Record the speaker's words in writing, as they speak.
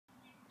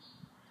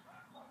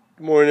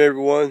Good morning,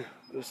 everyone.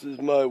 This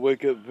is my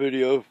wake up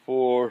video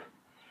for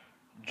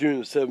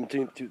June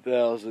 17th,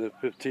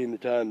 2015. The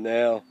time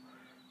now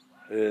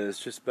is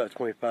just about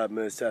 25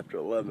 minutes after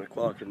 11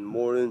 o'clock in the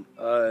morning.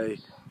 I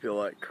feel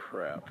like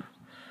crap.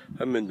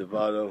 I'm in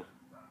Novato,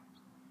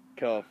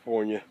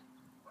 California.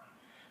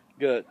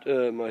 Got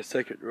my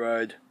second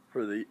ride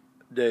for the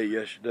day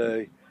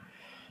yesterday.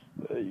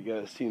 You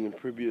guys seen in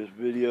previous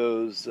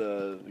videos,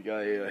 the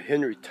guy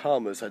Henry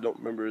Thomas, I don't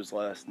remember his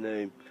last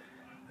name.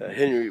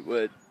 Henry,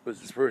 what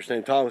was his first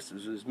name? Thomas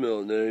is his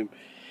middle name.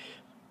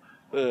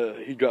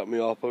 He dropped me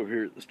off over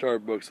here at the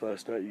Starbucks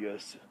last night. You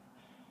guys,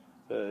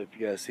 if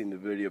you guys seen the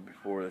video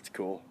before, that's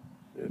cool.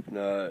 If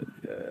not,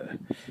 you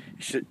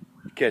should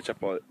catch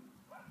up on it.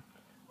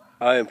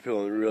 I am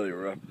feeling really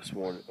rough this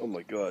morning. Oh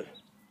my God.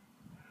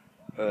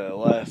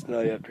 Last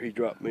night after he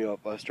dropped me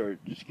off, I started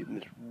just getting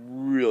this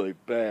really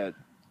bad,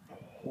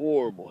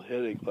 horrible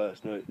headache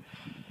last night.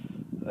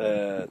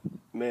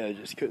 Man, I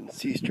just couldn't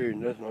see straight or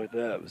nothing like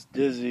that. I was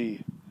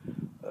dizzy.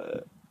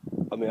 I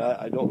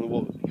don't know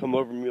what come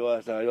over me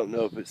last night. I don't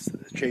know if it's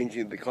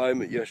changing the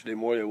climate. Yesterday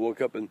morning I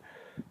woke up in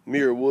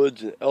Muir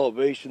Woods and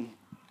elevation.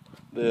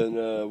 Then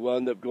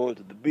wound up going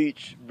to the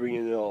beach,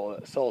 bringing in all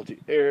that salty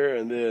air.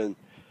 And then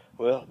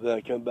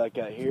I come back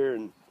out here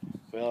and,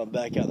 I'm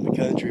back out in the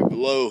country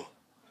below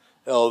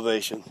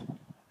elevation.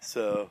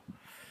 So,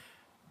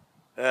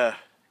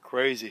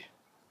 crazy.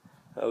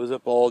 I was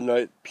up all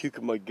night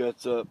puking my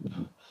guts up.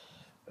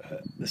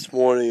 This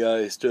morning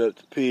I stood up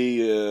to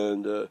pee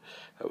and I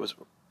was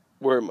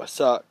wearing my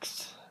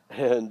socks.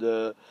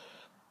 And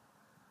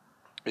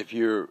if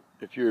you're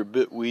a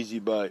bit wheezy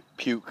by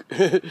puke,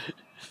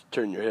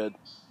 turn your head.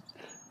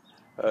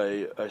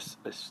 I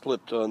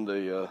slipped on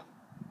the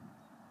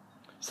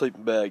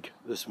sleeping bag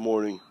this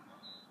morning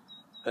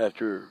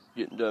after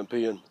getting done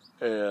peeing,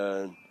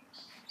 and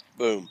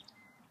boom,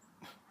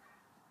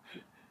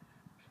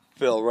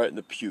 fell right in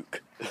the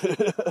puke.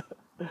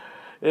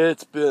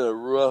 It's been a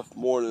rough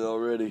morning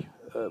already.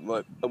 I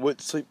went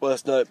to sleep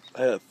last night.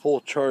 I had a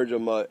full charge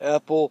on my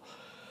Apple.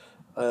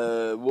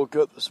 Woke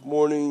up this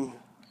morning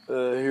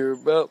here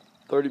about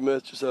 30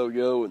 minutes or so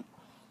ago,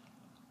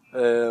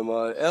 and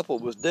my Apple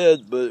was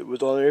dead, but it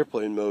was on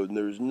airplane mode, and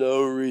there was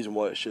no reason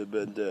why it should have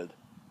been dead.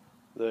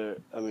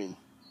 It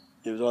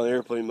was on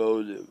airplane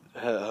mode. It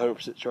had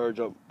 100% charge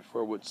on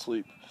before I went to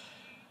sleep.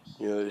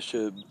 It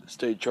should have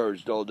stayed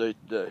charged all day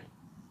today,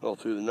 all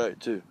through the night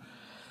too.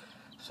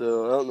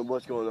 So I don't know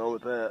what's going on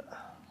with that.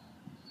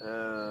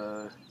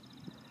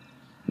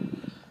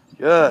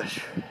 Gosh,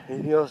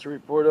 anything else to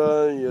report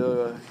on?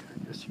 I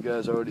guess you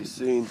guys already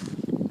seen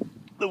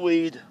the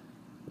weed.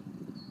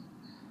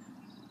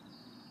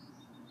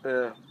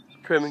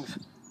 Trimmings.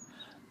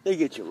 They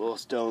get you a little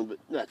stoned, but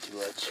not too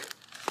much.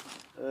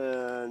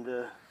 And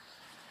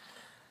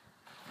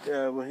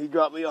when he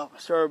dropped me off at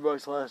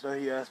Starbucks last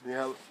night, he asked me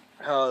how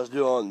I was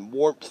doing on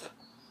warmth.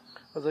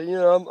 I was like,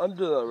 I'm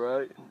doing all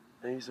right.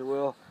 And he said,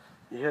 well,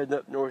 you're heading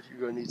up north, you're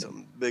going to need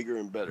something bigger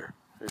and better.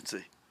 Let's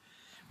see.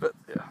 But,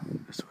 yeah,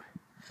 this way.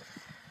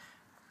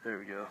 There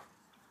we go.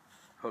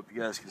 Hope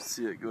you guys can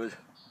see it good.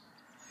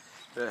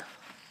 Yeah.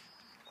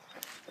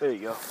 There you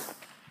go.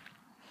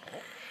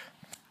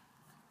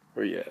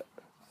 Where you at?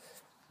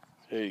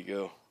 There you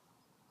go.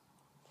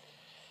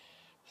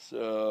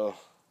 So,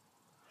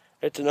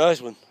 it's a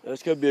nice one.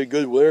 That's going to be a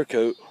good winter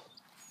coat.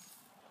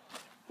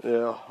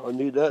 Yeah, I'll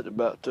need that in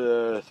about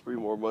 3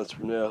 more months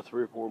from now,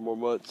 3 or 4 more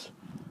months.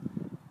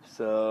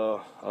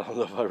 So, I don't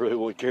know if I really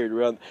want to carry it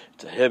around.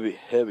 It's a heavy,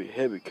 heavy,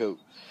 heavy coat.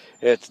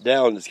 And it's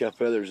down, it's got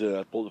feathers in it.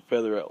 I pulled a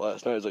feather out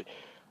last night. I was like,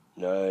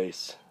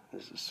 nice,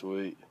 this is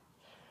sweet.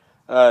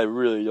 I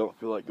really don't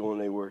feel like going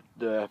anywhere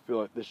today. I feel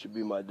like this should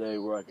be my day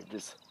where I could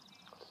just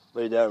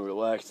lay down and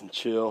relax and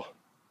chill.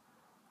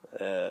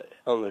 I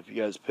don't know if you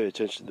guys pay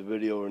attention to the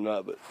video or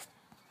not, but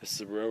this is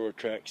the railroad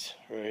tracks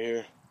right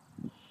here.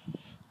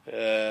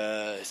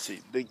 Let's see,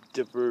 Big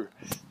Dipper,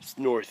 it's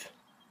north.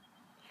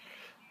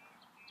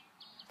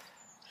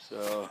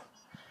 So,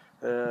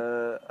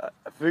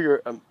 I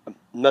figure I'm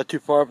not too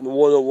far from the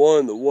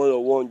 101. The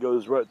 101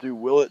 goes right through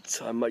Willits.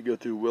 I might go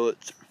through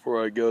Willits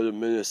before I go to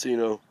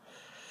Mendocino.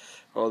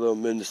 Although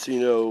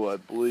Mendocino, I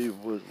believe,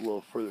 was a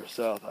little further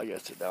south. I gotta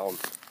sit down.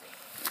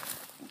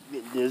 I'm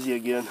getting dizzy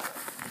again.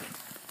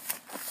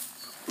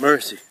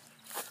 Mercy.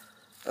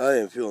 I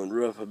am feeling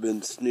rough. I've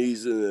been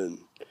sneezing and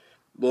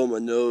blowing my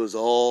nose,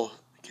 all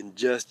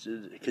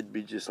congested. It could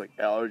be just like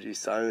allergies,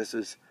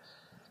 sinuses.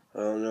 I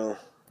don't know.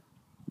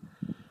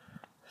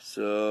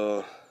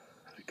 So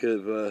I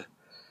could have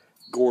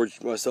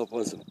gorged myself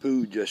on some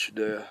food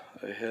yesterday.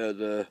 I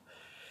had a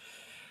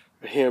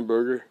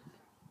hamburger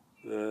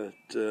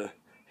that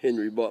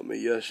Henry bought me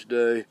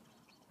yesterday,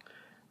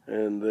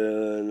 and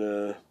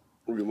then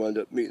we wound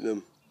up meeting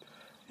them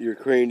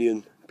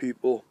Ukrainian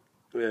people,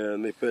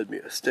 and they fed me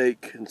a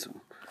steak and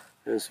some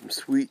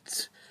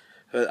sweets.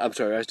 I'm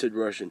sorry, I said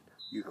Russian.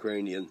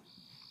 Ukrainian.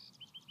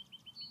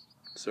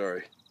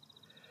 Sorry.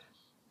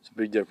 It's a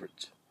big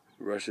difference.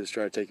 Russia's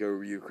trying to take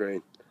over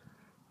Ukraine.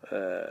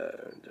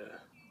 And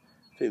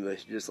I think they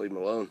should just leave them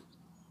alone.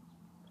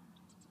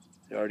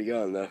 I already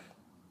got enough.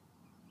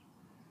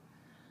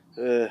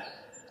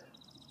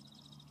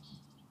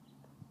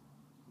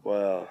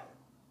 Wow.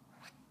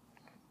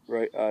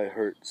 Right eye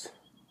hurts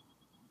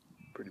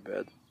pretty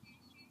bad.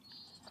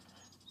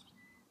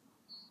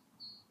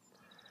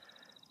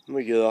 Let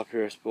me get off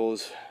here, I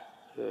suppose.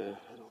 I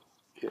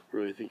can't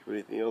really think of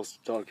anything else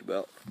to talk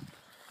about.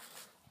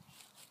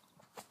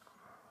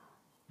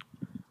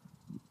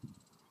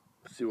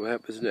 See what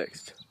happens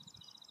next.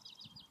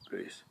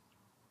 Peace.